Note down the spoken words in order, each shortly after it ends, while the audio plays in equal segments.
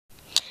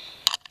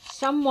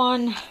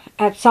Someone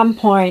at some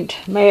point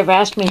may have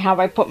asked me how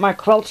I put my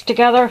quilts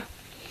together.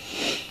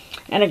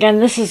 And again,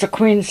 this is a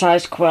queen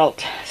size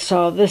quilt,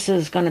 so this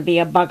is going to be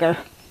a bugger.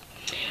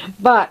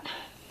 But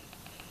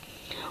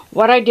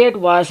what I did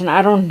was, and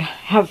I don't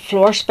have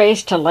floor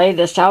space to lay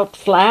this out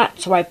flat,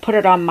 so I put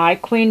it on my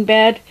queen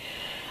bed.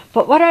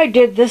 But what I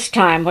did this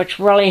time, which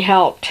really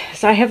helped,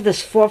 is I have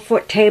this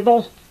 4-foot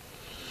table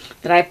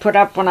that I put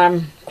up when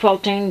I'm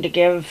quilting to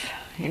give,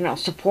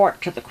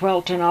 support to the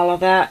quilt and all of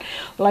that.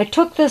 Well, I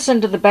took this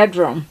into the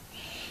bedroom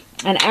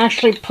and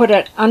actually put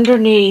it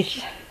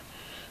underneath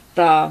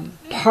the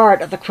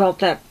part of the quilt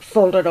that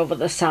folded over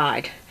the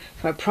side.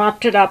 So I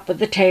propped it up with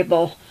the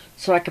table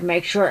so I could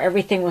make sure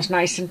everything was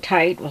nice and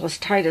tight, well, as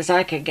tight as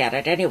I could get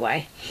it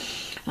anyway,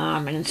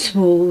 and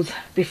smooth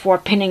before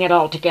pinning it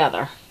all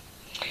together.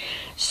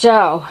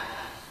 So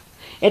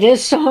it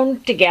is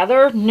sewn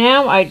together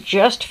now. I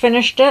just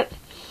finished it,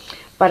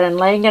 but in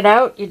laying it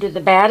out, you do the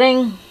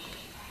batting,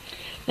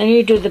 then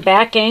you do the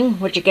backing,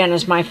 which again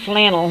is my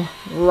flannel,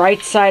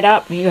 right side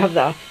up. You have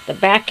the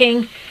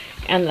backing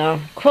and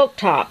the quilt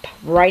top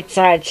right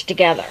sides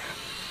together.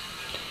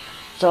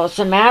 So it's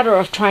a matter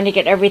of trying to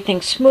get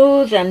everything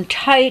smooth and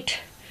tight,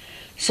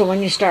 so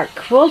when you start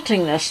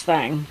quilting this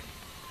thing,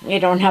 you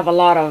don't have a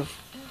lot of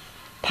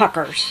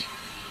puckers,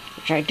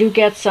 which I do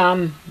get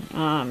some.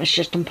 It's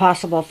just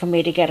impossible for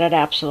me to get it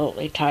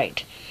absolutely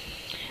tight.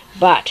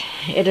 But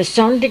it is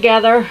sewn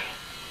together,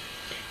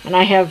 and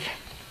I have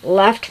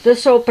left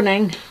this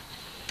opening.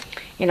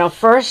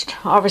 First,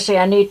 obviously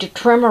I need to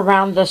trim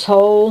around this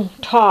whole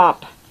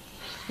top,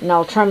 and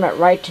I'll trim it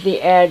right to the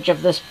edge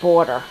of this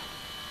border,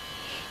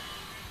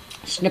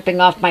 snipping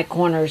off my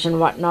corners and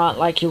whatnot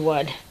like you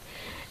would.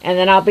 And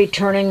then I'll be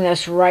turning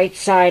this right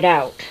side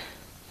out.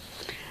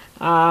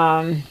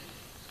 I'll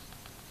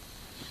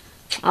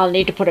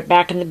need to put it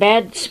back in the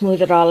bed,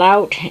 smooth it all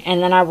out,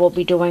 and then I will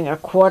be doing a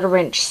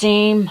 1/4-inch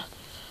seam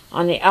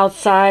on the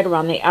outside,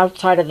 around the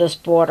outside of this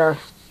border,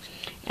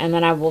 and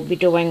then I will be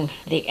doing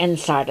the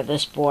inside of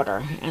this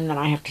border, and then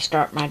I have to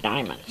start my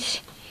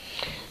diamonds.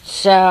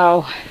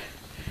 So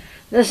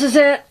this is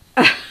it.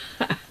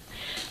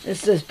 This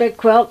is this big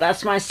quilt.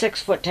 That's my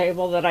 6-foot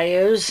table that I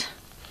use.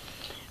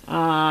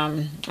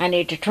 I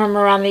need to trim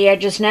around the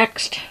edges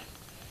next.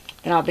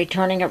 Then I'll be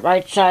turning it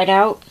right side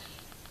out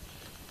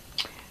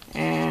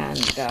and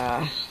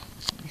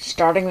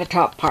starting the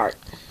top part.